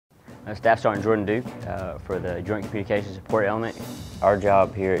Staff Sergeant Jordan Duke for the Joint Communications Support Element. Our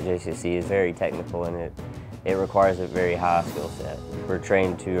job here at JCSE is very technical and it requires a very high skill set. We're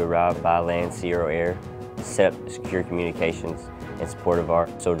trained to arrive by land, sea, or air, set up secure communications in support of our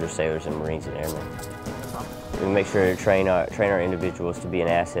soldiers, sailors, and Marines and airmen. We make sure to train our individuals to be an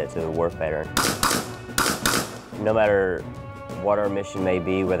asset to the war pattern. No matter what our mission may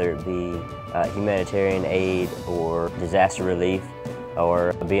be, whether it be humanitarian aid or disaster relief,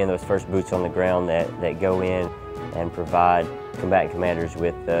 or being those first boots on the ground that go in and provide combatant commanders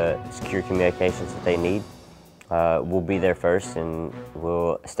with the secure communications that they need, we'll be there first and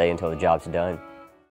we'll stay until the job's done.